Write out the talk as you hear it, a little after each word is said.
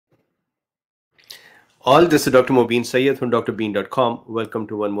All this is Dr. Mobeen Sayed from drbeen.com. Welcome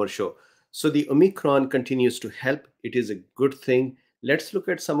to one more show. So the Omicron continues to help. It is a good thing. Let's look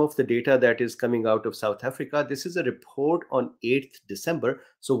at some of the data that is coming out of South Africa. This is a report on 8th December.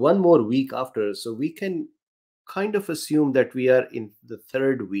 So one more week after. So we can kind of assume that we are in the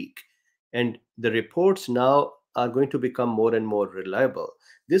third week. And the reports now are going to become more and more reliable.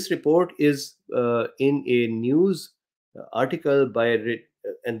 This report is in a news article by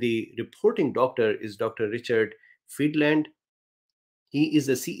and the reporting doctor is Dr. Richard Friedland. He is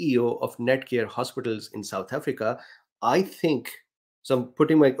the CEO of Netcare hospitals in South Africa. I think, so I'm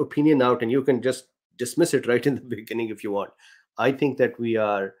putting my opinion out and you can just dismiss it right in the beginning if you want. I think that we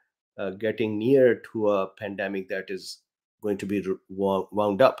are getting near to a pandemic that is going to be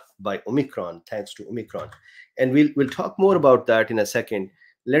wound up by Omicron, thanks to Omicron. And we'll talk more about that in a second.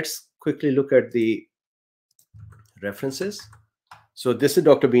 Let's quickly look at the references. So this is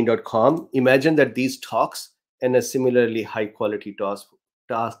drbeen.com. Imagine that these talks and a similarly high quality talks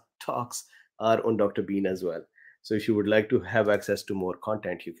are on Dr. Bean as well. So if you would like to have access to more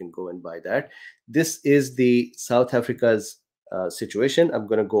content, you can go and buy that. This is the South Africa's situation. I'm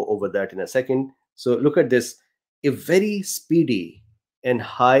going to go over that in a second. So look at this, a very speedy and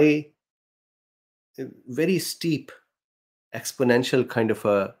high, very steep exponential kind of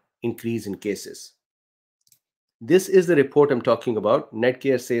a increase in cases. This is the report I'm talking about.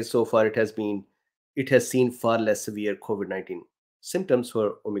 Netcare says so far it has seen far less severe COVID-19 symptoms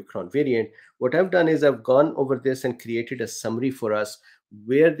for Omicron variant. What I've done is I've gone over this and created a summary for us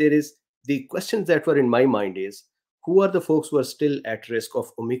where there is the questions that were in my mind is who are the folks who are still at risk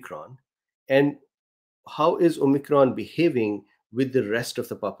of Omicron and how is Omicron behaving with the rest of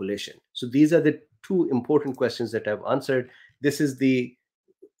the population? So these are the two important questions that I've answered. This is the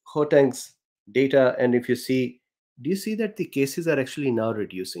Hotang's data. And if you see, do you see that the cases are actually now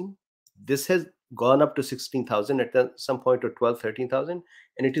reducing? This has gone up to 16,000 at some point or 12, 13,000,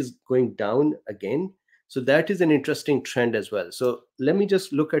 and it is going down again. So that is an interesting trend as well. So let me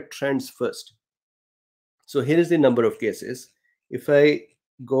just look at trends first. So here is the number of cases. If I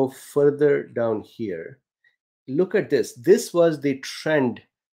go further down here, look at this. This was the trend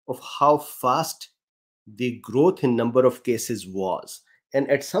of how fast the growth in number of cases was. And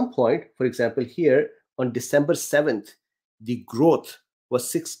at some point, for example, here on December 7th, the growth was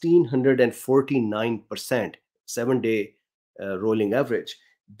 1,649%, 7-day rolling average.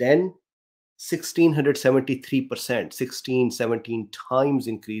 Then 1,673%, 16, 17 times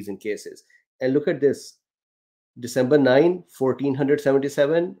increase in cases. And look at this, December 9,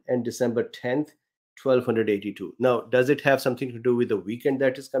 1,477, and December 10th, 1,282. Now, does it have something to do with the weekend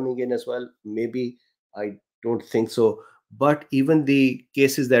that is coming in as well? Maybe. I don't think so. But even the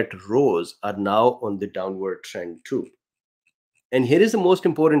cases that rose are now on the downward trend too. And here is the most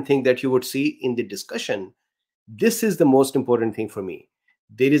important thing that you would see in the discussion. This is the most important thing for me.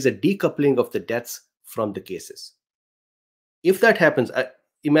 There is a decoupling of the deaths from the cases. If that happens,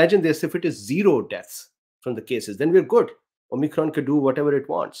 imagine this, if it is 0 deaths from the cases, then we're good. Omicron could do whatever it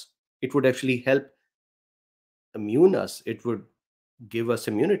wants. It would actually help immune us. It would give us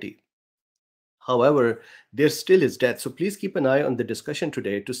immunity. However, there still is death. So please keep an eye on the discussion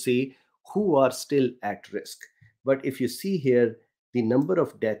today to see who are still at risk. But if you see here, the number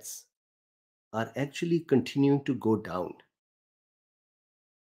of deaths are actually continuing to go down.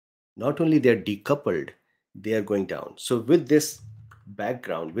 Not only they're decoupled, they are going down. So with this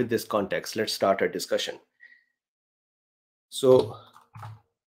background, with this context, let's start our discussion. So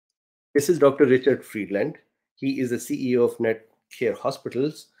this is Dr. Richard Friedland. He is the CEO of Netcare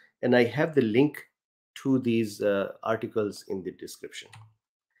Hospitals, and I have the link to these articles in the description.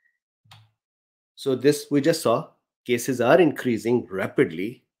 So this we just saw, cases are increasing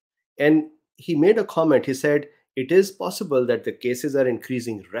rapidly. And he made a comment, he said, it is possible that the cases are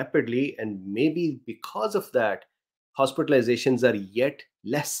increasing rapidly and maybe because of that, hospitalizations are yet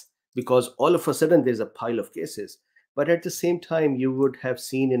less because all of a sudden there's a pile of cases. But at the same time, you would have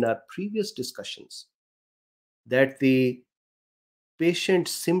seen in our previous discussions that the patient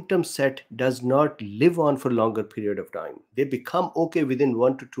symptom set does not live on for a longer period of time. They become okay within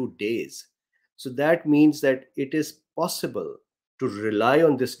 1 to 2 days. So that means that it is possible to rely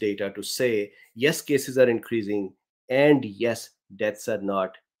on this data to say, yes, cases are increasing, and yes, deaths are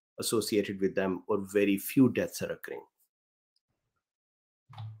not associated with them, or very few deaths are occurring.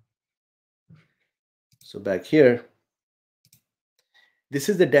 So back here, this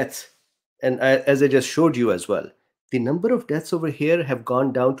is the deaths. And as I just showed you as well, the number of deaths over here have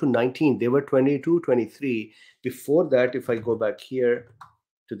gone down to 19. They were 22, 23. Before that, if I go back here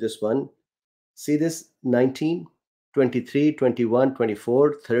to this one, see this 19, 23, 21,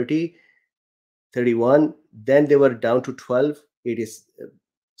 24, 30. 31, then they were down to 12, it is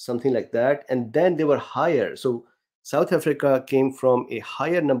something like that, and then they were higher. So South Africa came from a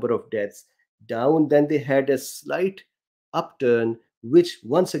higher number of deaths down, then they had a slight upturn, which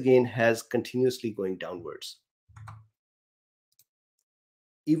once again has continuously going downwards.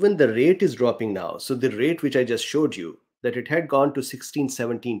 Even the rate is dropping now. So the rate which I just showed you, that it had gone to 16,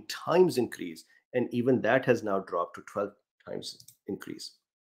 17 times increase, and even that has now dropped to 12 times increase.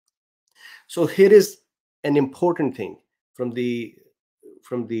 So here is an important thing from the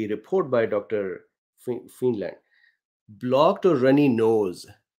report by Dr. Friedland. Blocked or runny nose,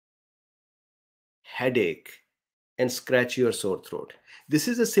 headache, and scratchy or sore throat. This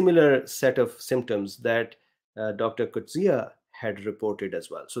is a similar set of symptoms that Dr. Kutsia had reported as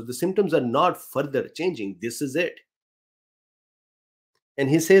well. So the symptoms are not further changing. This is it. And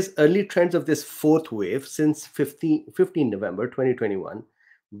he says early trends of this fourth wave since 15 November 2021,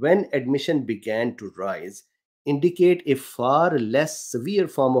 when admission began to rise, indicate a far less severe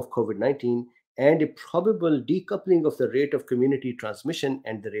form of COVID-19 and a probable decoupling of the rate of community transmission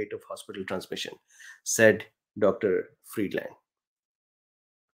and the rate of hospital transmission, said Dr. Friedland.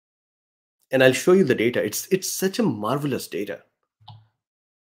 And I'll show you the data. It's such a marvelous data.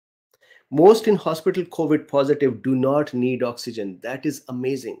 Most in hospital COVID positive do not need oxygen. That is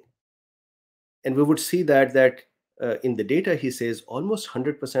amazing. And we would see that in the data, he says almost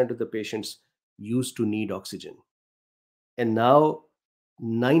 100% of the patients used to need oxygen. And now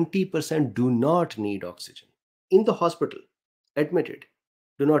 90% do not need oxygen. In the hospital, admitted,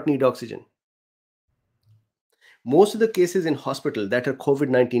 do not need oxygen. Most of the cases in hospital that are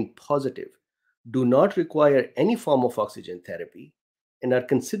COVID-19 positive do not require any form of oxygen therapy and are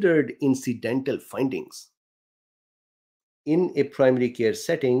considered incidental findings. In a primary care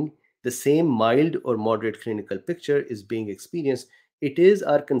setting, the same mild or moderate clinical picture is being experienced. It is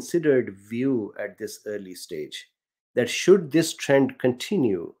our considered view at this early stage that should this trend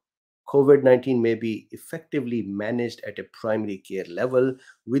continue, COVID-19 may be effectively managed at a primary care level,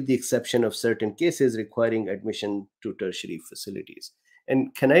 with the exception of certain cases requiring admission to tertiary facilities.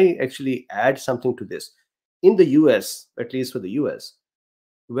 And can I actually add something to this? In the US, at least for the US,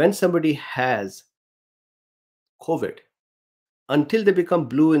 when somebody has COVID, until they become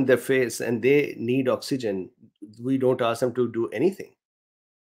blue in their face and they need oxygen, we don't ask them to do anything.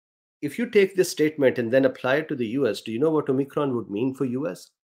 If you take this statement and then apply it to the US, do you know what Omicron would mean for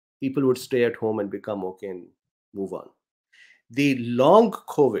US? People would stay at home and become okay and move on. The long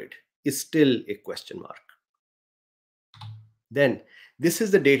COVID is still a question mark. Then this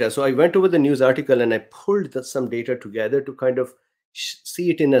is the data. So I went over the news article and I pulled some data together to kind of see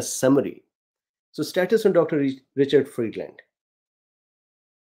it in a summary. So status on Dr. Richard Friedland.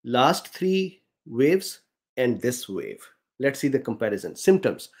 Last 3 waves and this wave. Let's see the comparison.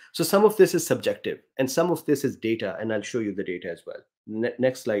 Symptoms. So some of this is subjective and some of this is data, and I'll show you the data as well.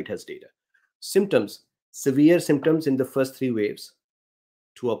 Next slide has data. Symptoms. Severe symptoms in the first 3 waves,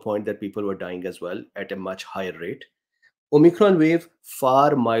 to a point that people were dying as well at a much higher rate. Omicron wave,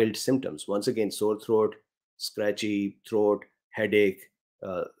 far mild symptoms. Once again, sore throat, scratchy throat, headache,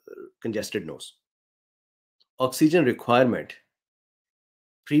 congested nose. Oxygen requirement.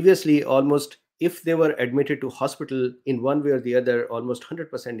 Previously, almost, if they were admitted to hospital in one way or the other, almost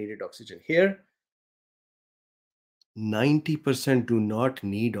 100% needed oxygen. Here, 90% do not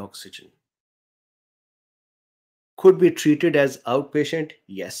need oxygen. Could be treated as outpatient?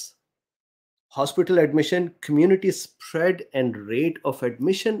 Yes. Hospital admission, community spread, and rate of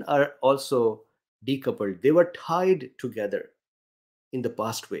admission are also decoupled. They were tied together in the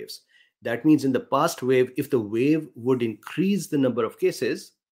past waves. That means in the past wave, if the wave would increase the number of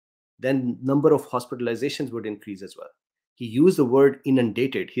cases, then number of hospitalizations would increase as well. He used the word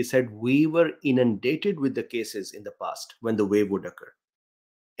inundated. He said we were inundated with the cases in the past when the wave would occur.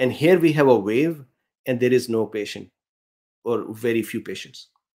 And here we have a wave and there is no patient or very few patients.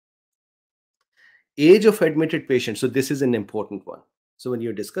 Age of admitted patients. So this is an important one. So when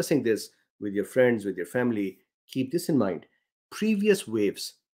you're discussing this with your friends, with your family, keep this in mind. Previous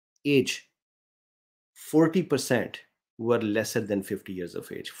waves, age, 40% were lesser than 50 years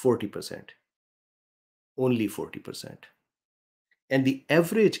of age. 40%. Only 40%. And the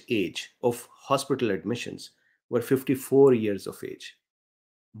average age of hospital admissions were 54 years of age.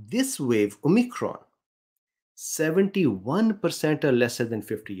 This wave, Omicron, 71% are lesser than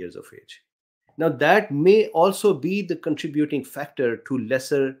 50 years of age. Now, that may also be the contributing factor to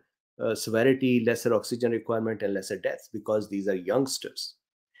lesser severity, lesser oxygen requirement, and lesser deaths, because these are youngsters.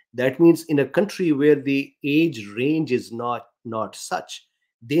 That means in a country where the age range is not such,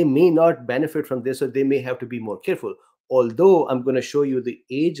 they may not benefit from this, or they may have to be more careful. although I'm going to show you the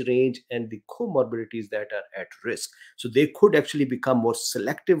age range and the comorbidities that are at risk. So they could actually become more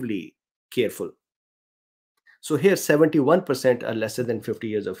selectively careful. So here 71% are lesser than 50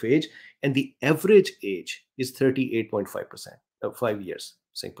 years of age, and the average age is 38.5%, 5 years,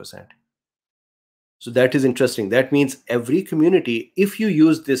 same percent. So that is interesting. That means every community, if you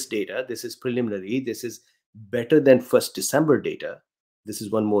use this data, this is preliminary, this is better than 1st December data. This is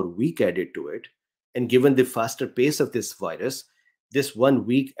one more week added to it. And given the faster pace of this virus, this 1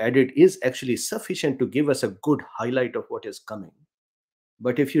 week added is actually sufficient to give us a good highlight of what is coming.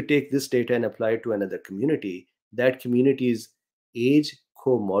 But if you take this data and apply it to another community, that community's age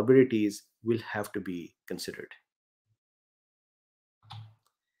comorbidities will have to be considered.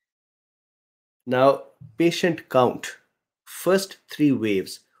 Now, patient count. First 3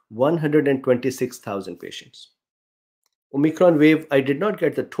 waves, 126,000 patients. Omicron wave, I did not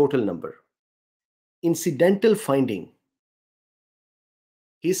get the total number. Incidental finding.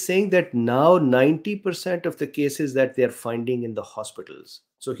 He's saying that now 90% of the cases that they're finding in the hospitals.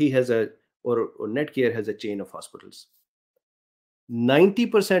 So he has or Netcare has a chain of hospitals.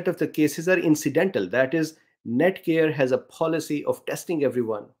 90% of the cases are incidental. That is, Netcare has a policy of testing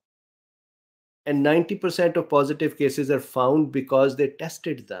everyone. And 90% of positive cases are found because they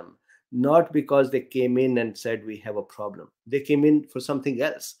tested them, not because they came in and said, we have a problem. They came in for something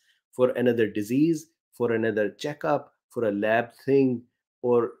else, for another disease, for another checkup, for a lab thing,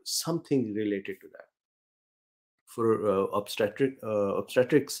 or something related to that. For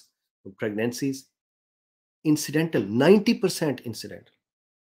obstetrics, pregnancies, incidental, 90% incidental.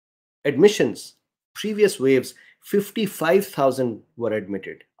 Admissions, previous waves, 55,000 were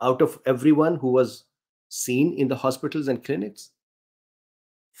admitted out of everyone who was seen in the hospitals and clinics.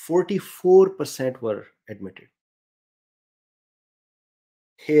 44% were admitted.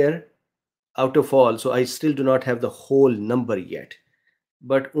 Here, out of all, so I still do not have the whole number yet,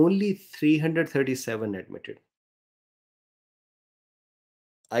 but only 337 admitted.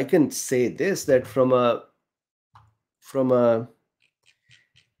 I can say this, that from a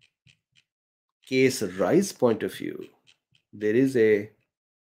case rise point of view, this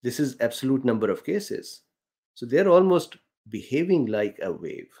is absolute number of cases. So they're almost behaving like a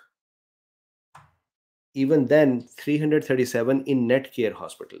wave. Even then, 337 in Netcare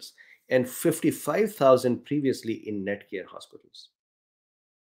hospitals and 55,000 previously in Netcare hospitals.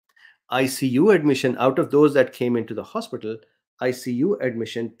 ICU admission, out of those that came into the hospital, ICU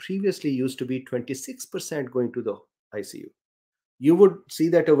admission previously used to be 26% going to the ICU. You would see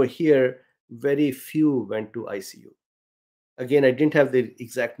that over here, very few went to ICU. Again, I didn't have the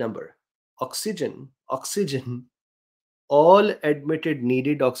exact number. Oxygen, all admitted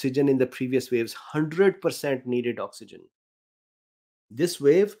needed oxygen in the previous waves, 100% needed oxygen. This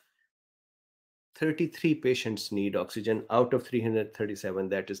wave, 33 patients need oxygen out of 337,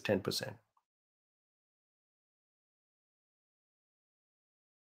 that is 10%.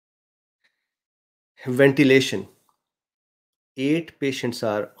 Ventilation, 8 patients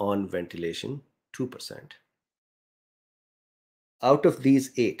are on ventilation, 2%. Out of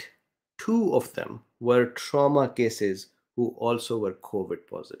these 8, 2 of them were trauma cases who also were COVID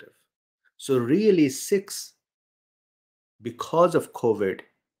positive. So really 6 because of COVID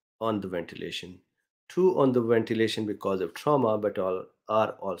on the ventilation, 2 on the ventilation because of trauma, but all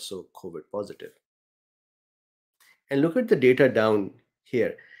are also COVID positive. And look at the data down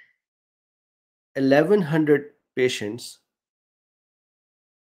here. 1,100 patients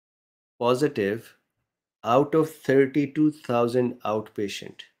positive out of 32,000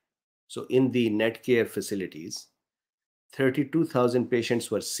 outpatient. So in the Netcare facilities, 32,000 patients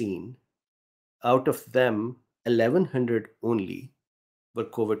were seen. Out of them, 1,100 only were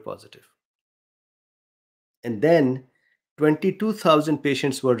COVID positive. And then 22,000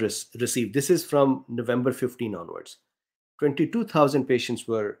 patients were received. This is from November 15 onwards. 22,000 patients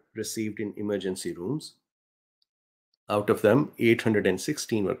were received in emergency rooms. Out of them,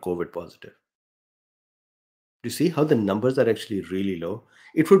 816 were COVID positive. Do you see how the numbers are actually really low?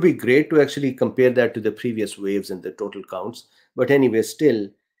 It would be great to actually compare that to the previous waves and the total counts. But anyway, still,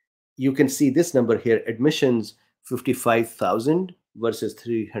 you can see this number here, admissions 55,000 versus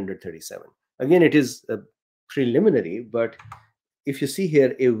 337. Again, it is preliminary, but if you see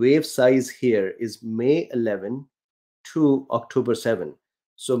here, a wave size here is May 11 to October 7.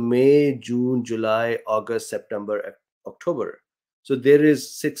 So May, June, July, August, September, October. So there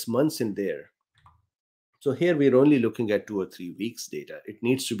is 6 months in there. So here we're only looking at 2 or 3 weeks data. It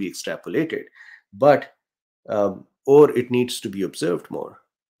needs to be extrapolated, but or it needs to be observed more.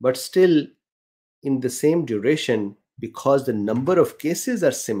 But still, in the same duration, because the number of cases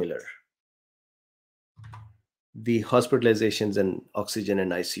are similar, The hospitalizations and oxygen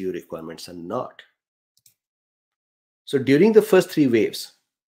and ICU requirements are not. So during the first three waves,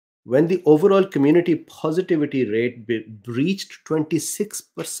 when the overall community positivity rate breached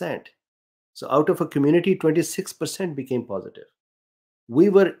 26%, so out of a community, 26% became positive. We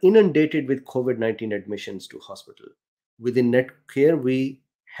were inundated with COVID-19 admissions to hospital. Within Netcare, we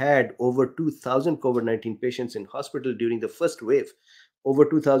had over 2,000 COVID-19 patients in hospital during the first wave, over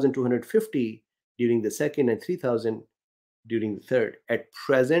 2,250 during the second, and 3,000 during the third. At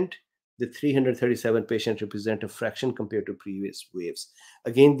present, the 337 patients represent a fraction compared to previous waves.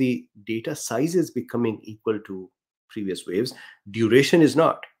 Again, the data size is becoming equal to previous waves. Duration is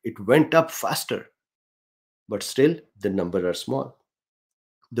not. It went up faster, but still the numbers are small.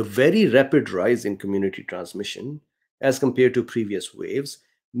 The very rapid rise in community transmission as compared to previous waves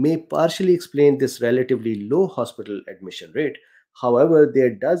may partially explain this relatively low hospital admission rate. However, there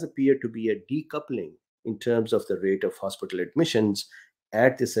does appear to be a decoupling in terms of the rate of hospital admissions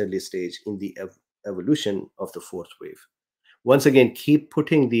at this early stage in the evolution of the fourth wave. Once again, keep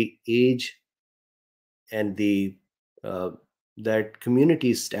putting the age and the that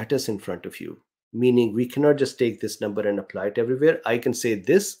community status in front of you, meaning we cannot just take this number and apply it everywhere. I can say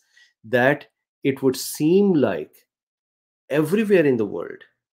this, that it would seem like everywhere in the world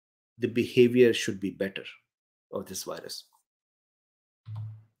the behavior should be better of this virus.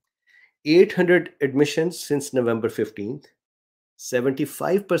 800 admissions since November 15th,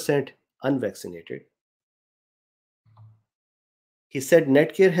 75% unvaccinated. He said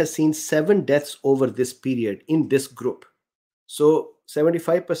Netcare has seen 7 deaths over this period in this group. So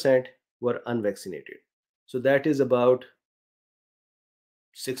 75% were unvaccinated. So that is about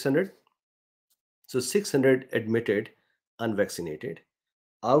 600. So 600 admitted unvaccinated.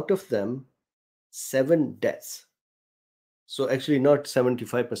 Out of them, 7 deaths. So actually not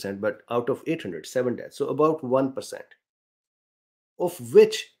 75%, but out of 800, 7 deaths. So about 1%, of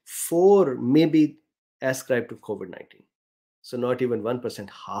which 4 may be ascribed to COVID-19. So not even 1%,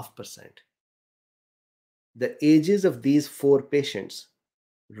 0.5%. The ages of these 4 patients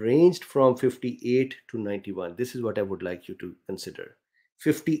ranged from 58 to 91. This is what I would like you to consider.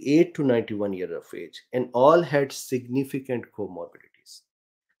 58 to 91 years of age, and all had significant comorbidities.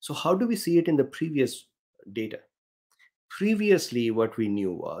 So how do we see it in the previous data? Previously, what we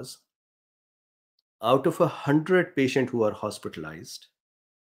knew was out of 100 patients who are hospitalized,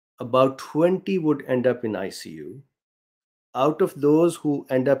 about 20 would end up in ICU. Out of those who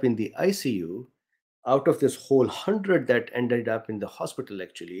end up in the ICU, out of this whole 100 that ended up in the hospital,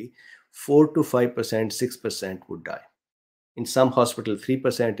 actually 4 to 5%, 6% would die. In some hospital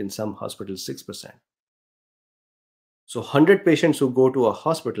 3%, in some hospitals 6%. So 100 patients who go to a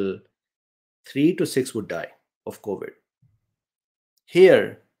hospital, 3 to 6 would die of COVID.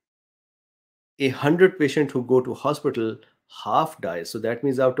 Here, 100 patients who go to hospital, half dies. So that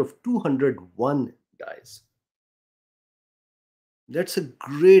means out of 201 dies. That's a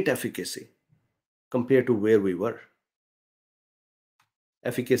great efficacy compared to where we were.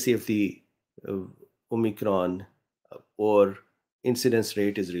 Efficacy of the Omicron or incidence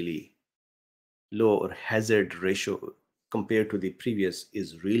rate is really low, or hazard ratio compared to the previous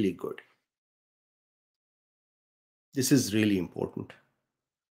is really good. This is really important.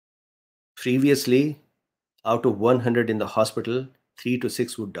 Previously, out of 100 in the hospital, 3 to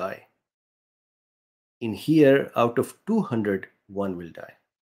 6 would die. In here, out of 200, 1 will die.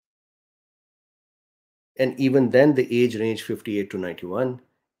 And even then, the age range 58 to 91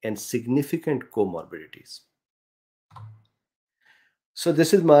 and significant comorbidities. So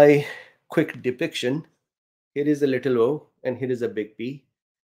this is my quick depiction. Here is a little O and here is a big P.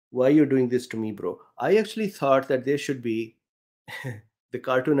 Why are you doing this to me, bro? I actually thought that there should be the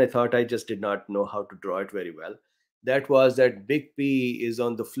cartoon. I thought I just did not know how to draw it very well. That was that big P is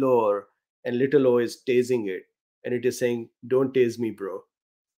on the floor and little O is tasing it. And it is saying, don't tase me, bro.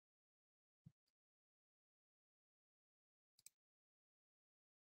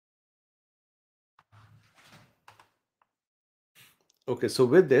 Okay, so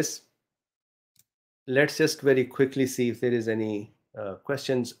with this, let's just very quickly see if there is any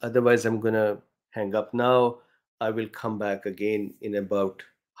questions. Otherwise, I'm going to hang up now. I will come back again in about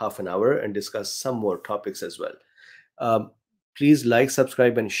half an hour and discuss some more topics as well. Please like,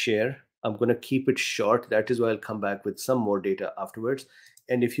 subscribe, and share. I'm going to keep it short. That is why I'll come back with some more data afterwards.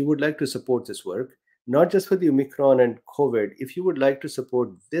 And if you would like to support this work, not just for the Omicron and COVID, if you would like to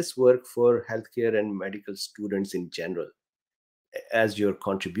support this work for healthcare and medical students in general, as your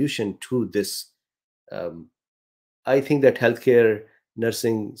contribution to this, I think that healthcare,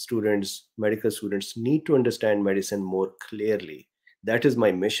 nursing students, medical students need to understand medicine more clearly. That is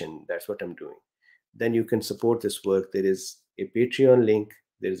my mission. That's what I'm doing. then you can support this work. There is a Patreon link,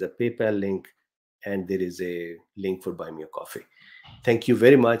 there is a PayPal link, and there is a link for Buy Me a Coffee. Thank you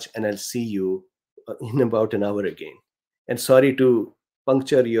very much, and I'll see you in about an hour again. And sorry to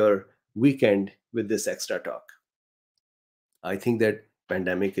puncture your weekend with this extra talk. I think that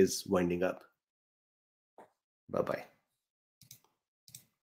pandemic is winding up. Bye-bye.